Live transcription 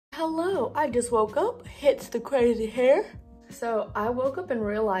Hello, I just woke up, hits the crazy hair. So I woke up and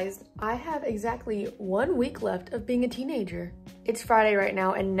realized I have exactly 1 week left of being a teenager. It's Friday right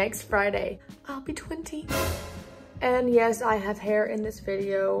now, and next Friday, I'll be 20. And yes, I have hair in this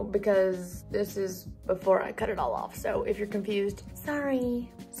video because this is before I cut it all off. So if you're confused,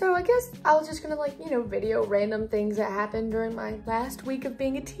 sorry. So I guess I was just gonna video random things that happened during my last week of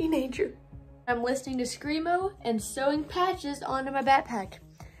being a teenager. I'm listening to Screamo and sewing patches onto my backpack.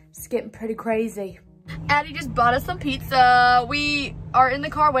 It's getting pretty crazy. Addie just bought us some pizza. We are in the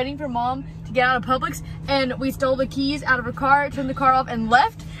car waiting for mom to get out of Publix, and we stole the keys out of her car, turned the car off and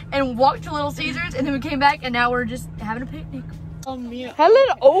left and walked to Little Caesars, and then we came back and now we're just having a picnic.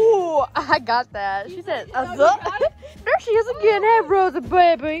 Hello. Oh, I got that. She said, there she is again. Hey, Rosa,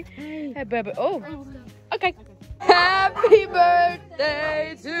 baby. Hey, baby. Oh, okay. Happy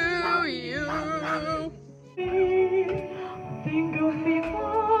birthday to you. Think of me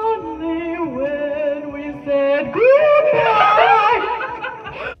fondly when we said goodnight.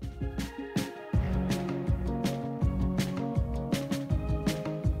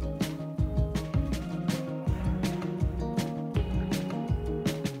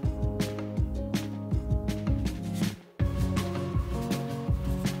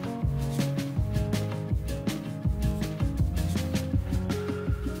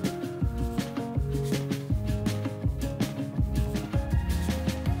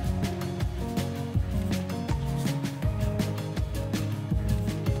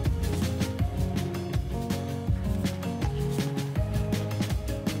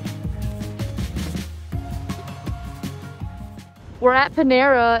 We're at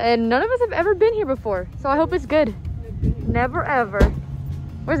Panera and none of us have ever been here before, so I hope it's good. Never ever.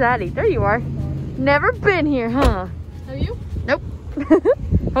 Where's Addie? There you are. Never been here, huh? Have you? Nope.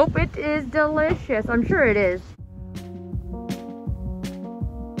 Hope it is delicious. I'm sure it is.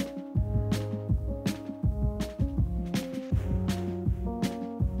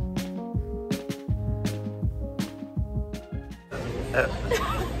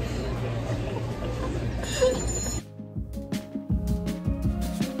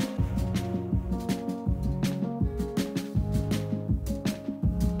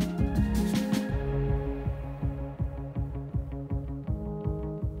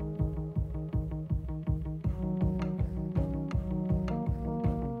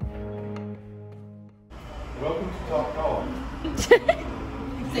 Welcome to Top Dog. Say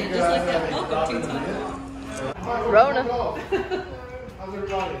it just like that. Welcome to Top Dog. Rona. How's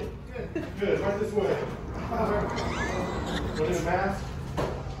everybody? Good. Good. Right this way. Put in a mask.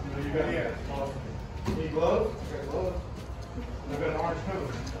 You got here. Awesome. Need gloves? I got gloves. I've got an orange coat.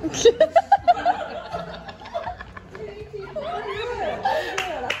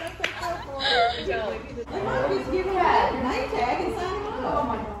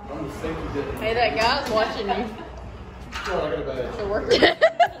 Hey, that guy's watching you. Sure, I got a badge. The worker.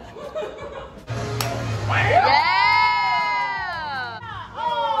 Yeah!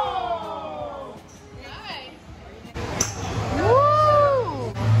 Oh! Nice.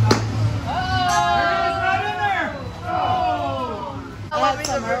 Woo! Right in there. Oh! I love me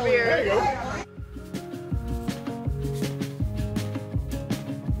some root beer. There you go.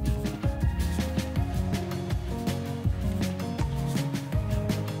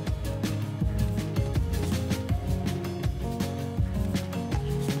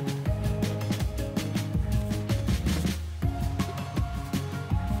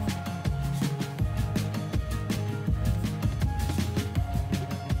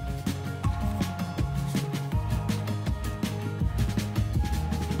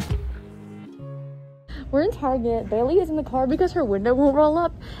 We're in Target. Bailey is in the car because her window won't roll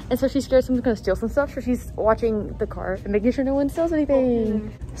up, and so she's scared someone's gonna steal some stuff, so she's watching the car and making sure no one steals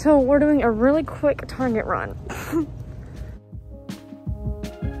anything. So we're doing a really quick Target run.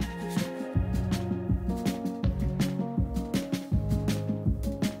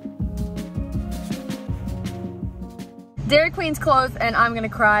 Dairy Queen's closed and I'm gonna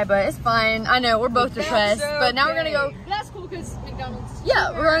cry, but it's fine. I know, we're both depressed, but now we're gonna go. That's cool because McDonald's.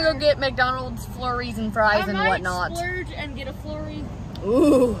 Yeah, we're gonna go get McDonald's flurries and fries and whatnot. I might splurge and get a flurry.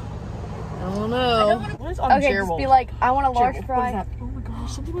 Ooh, I don't know. What is on Okay, just be like, I want a large fry. Oh my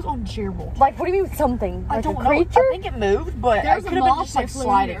gosh, something was on Gerbil. Like, what do you mean something? Like I don't a know. creature? I think it moved, but There it was a could have been moth just like that flew in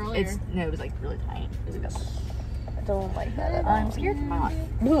sliding. earlier. It was like really tiny. It was like I don't like that at all. I'm scared for my life.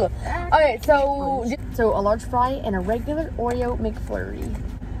 Ugh. Okay, so a large fry and a regular Oreo McFlurry.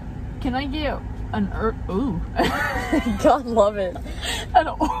 Can I get an ooh? God love it. An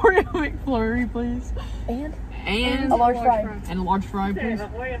Oreo McFlurry, please. And a large fry. And a large fry, please.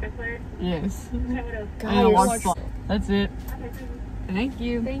 Yes. God, And a large fry. That's it. Thank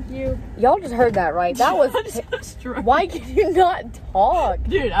you. Thank you. Y'all just heard that, right? That was. Why can you not talk?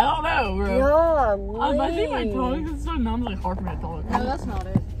 Dude, I don't know, bro. Golly. I think my tongue is so numb, it's like hard for me to talk. No, that's not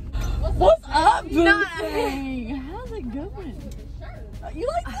it. What's up, boo thing? How's it going? You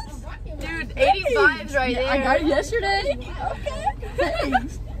like this? Dude, 80 vibes right there. I got it yesterday. Okay.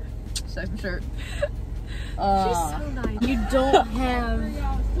 Thanks. Second shirt. She's so nice. You don't have.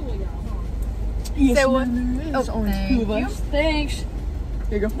 Yes, Say what? It's only two of us. Thanks.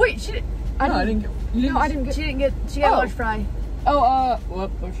 Here you go. Wait, she didn't. I didn't get. You didn't. No, I didn't get. She didn't get. She got a large fry. Oh,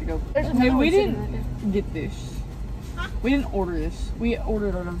 where'd she go? There's a Okay, phone we sitting didn't right get this. We didn't order this. We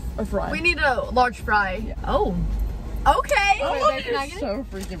ordered a fry. We need a large fry. Yeah. Oh. Okay. Oh, Wait, look, can I it's get it? so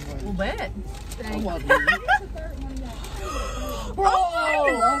freaking We'll funny. bet. I love you. Bro,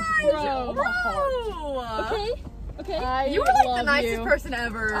 Oh bro. Bro. Okay. Okay. You were like the love nicest you. person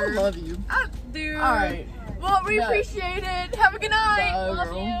ever. I love you. Dude. All right. Well, we Bye. appreciate it. Have a good night. Bye, Love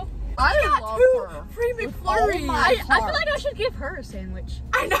girl. you. I got love two her. free McFlurries. I I feel like I should give her a sandwich.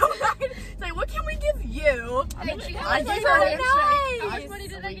 I know, right? It's like, what can we give you? I And she gave was her so a handshake. nice. What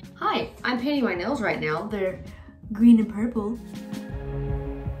did I get? Hi, I'm painting my nails right now. They're green and purple.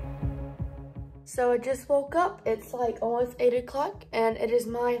 So I just woke up. It's like almost 8 o'clock and it is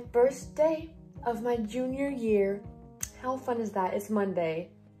my first day of my junior year. How fun is that? It's Monday,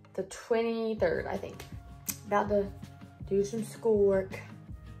 the 23rd, I think. About to do some schoolwork.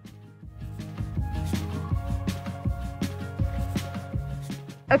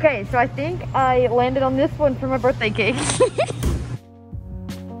 Okay, so I think I landed on this one for my birthday cake.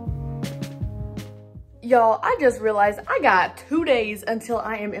 Y'all, I just realized I got 2 days until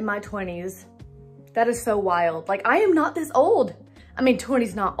I am in my 20s. That is so wild. Like, I am not this old. I mean,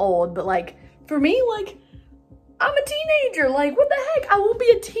 20's not old, but like, for me, like, I'm a teenager. Like, what the heck? I won't be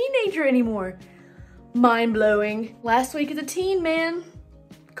a teenager anymore. Mind blowing. Last week as a teen, man.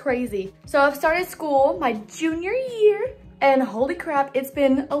 Crazy. So I've started school my junior year. And holy crap, it's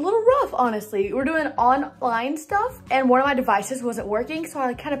been a little rough, honestly. We're doing online stuff and one of my devices wasn't working, so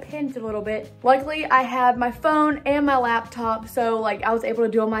I kind of panicked a little bit. Luckily, I had my phone and my laptop, so like I was able to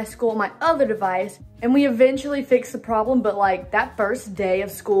do all my school on my other device. And we eventually fixed the problem, but like that first day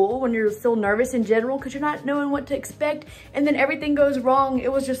of school, when you're still nervous in general because you're not knowing what to expect, and then everything goes wrong,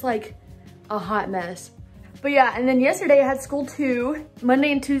 it was just like a hot mess. But yeah, and then yesterday I had school too.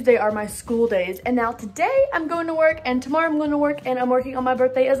 Monday and Tuesday are my school days. And now today I'm going to work and tomorrow I'm going to work and I'm working on my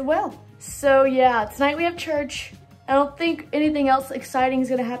birthday as well. So yeah, tonight we have church. I don't think anything else exciting is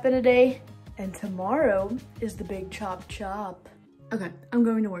gonna happen today. And tomorrow is the big chop chop. Okay, I'm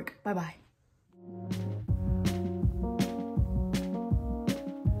going to work. Bye-bye.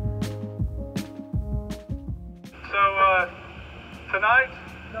 So, tonight,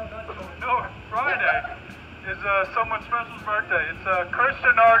 no, Friday, is someone special's birthday. It's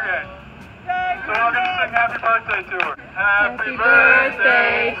Christian Argay. So we're going to sing happy birthday to her. Happy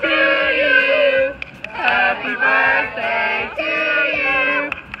birthday to you. Happy birthday to you.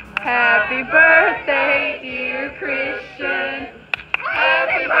 Happy birthday, dear Christian.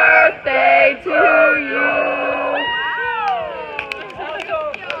 Happy birthday to you.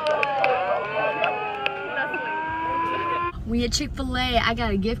 We at Chick-fil-A, I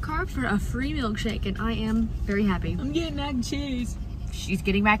got a gift card for a free milkshake and I am very happy. I'm getting mac and cheese. She's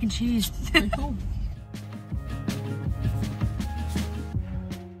getting mac and cheese. I'm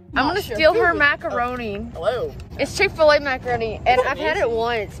gonna steal her macaroni. Hello. It's Chick-fil-A macaroni, and I've had it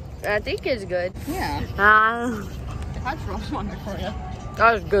once. I think it's good. Yeah. Ah, I trust on it for you.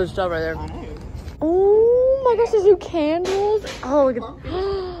 that's good stuff right there. I know. Oh my gosh, there's new candles. Oh, look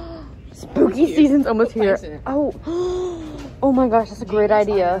at spooky season's almost here. Oh, oh my gosh, that's a great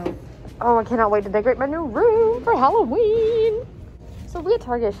idea. Oh, I cannot wait to decorate my new room for Halloween. So we at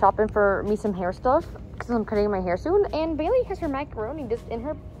Target shopping for me some hair stuff because I'm cutting my hair soon, and Bailey has her macaroni just in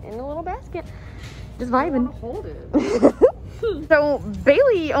a little basket, just vibing. Hold it. So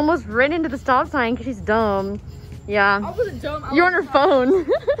Bailey almost ran into the stop sign because she's dumb. Yeah. I wasn't dumb. You're on her phone.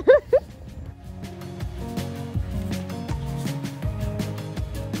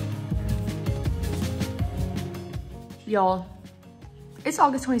 Y'all, it's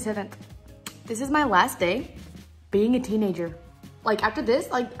August 27th. This is my last day being a teenager. Like after this,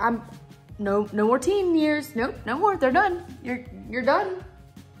 like I'm no more teen years. Nope, no more. They're done. You're done.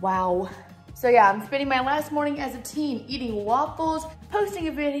 Wow. So yeah, I'm spending my last morning as a teen eating waffles, posting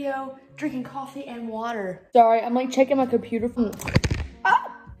a video, drinking coffee and water. Sorry, I'm like checking my computer from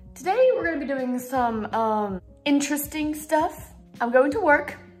Today we're gonna be doing some interesting stuff. I'm going to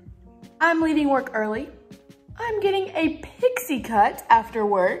work. I'm leaving work early. I'm getting a pixie cut after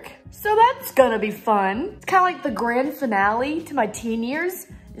work, so that's gonna be fun. It's kind of like the grand finale to my teen years,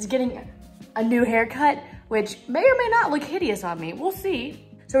 is getting a new haircut, which may or may not look hideous on me. We'll see.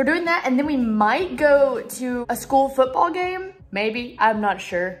 So we're doing that, and then we might go to a school football game. Maybe, I'm not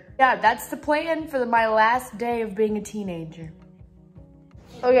sure. Yeah, that's the plan for my last day of being a teenager.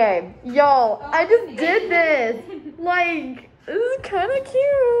 Okay, y'all, I just did this. Like, this is kind of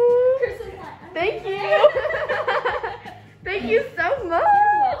cute. Thank you. Thank you so much.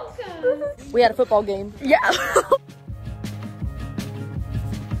 You're welcome. We had a football game. Yeah.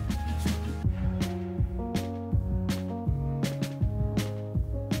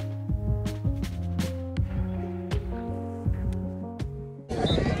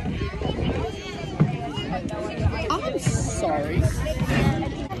 I'm sorry.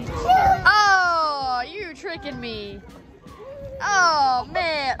 Oh, you tricking me. Oh,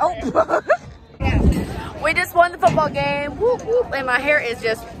 man. Oh. We just won the football game. Whoop, whoop. And my hair is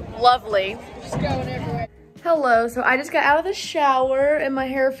just lovely. Just going everywhere. Hello, so I just got out of the shower and my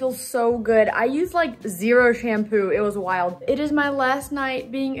hair feels so good. I used like 0 shampoo, it was wild. It is my last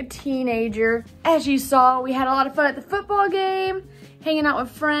night being a teenager. As you saw, we had a lot of fun at the football game, hanging out with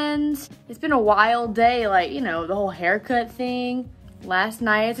friends. It's been a wild day, like, you know, the whole haircut thing. Last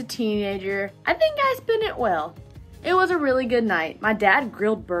night as a teenager, I think I spent it well. It was a really good night. My dad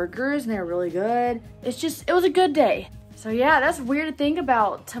grilled burgers and they were really good. It was a good day. So yeah, that's weird to think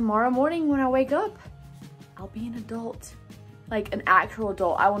about. Tomorrow morning when I wake up, I'll be an adult, like an actual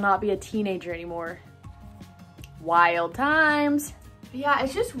adult. I will not be a teenager anymore. Wild times. But yeah,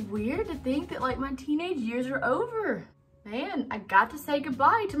 it's just weird to think that like my teenage years are over. Man, I got to say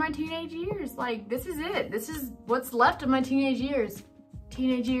goodbye to my teenage years. Like, this is it. This is what's left of my teenage years.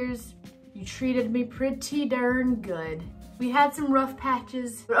 Teenage years, you treated me pretty darn good. We had some rough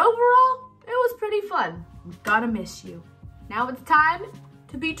patches, but overall, it was pretty fun. I'm gonna miss you. Now it's time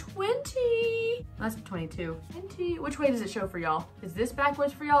to be 20. That's 22. 20. Which way does it show for y'all? Is this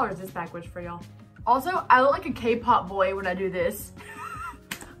backwards for y'all or is this backwards for y'all? Also, I look like a K-pop boy when I do this.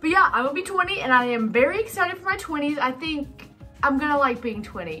 But yeah, I'm gonna be 20 and I am very excited for my 20s. I think I'm gonna like being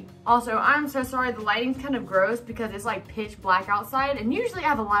 20. Also, I'm so sorry, the lighting's kind of gross because it's like pitch black outside and usually I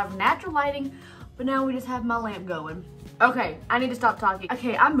have a lot of natural lighting, but now we just have my lamp going. Okay, I need to stop talking.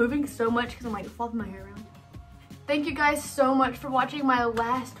 Okay, I'm moving so much because I'm like fluffing my hair around. Thank you guys so much for watching my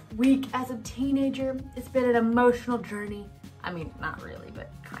last week as a teenager. It's been an emotional journey. I mean, not really,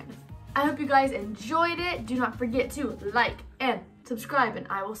 but kind of. I hope you guys enjoyed it. Do not forget to like and subscribe, and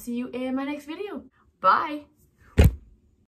I will see you in my next video. Bye.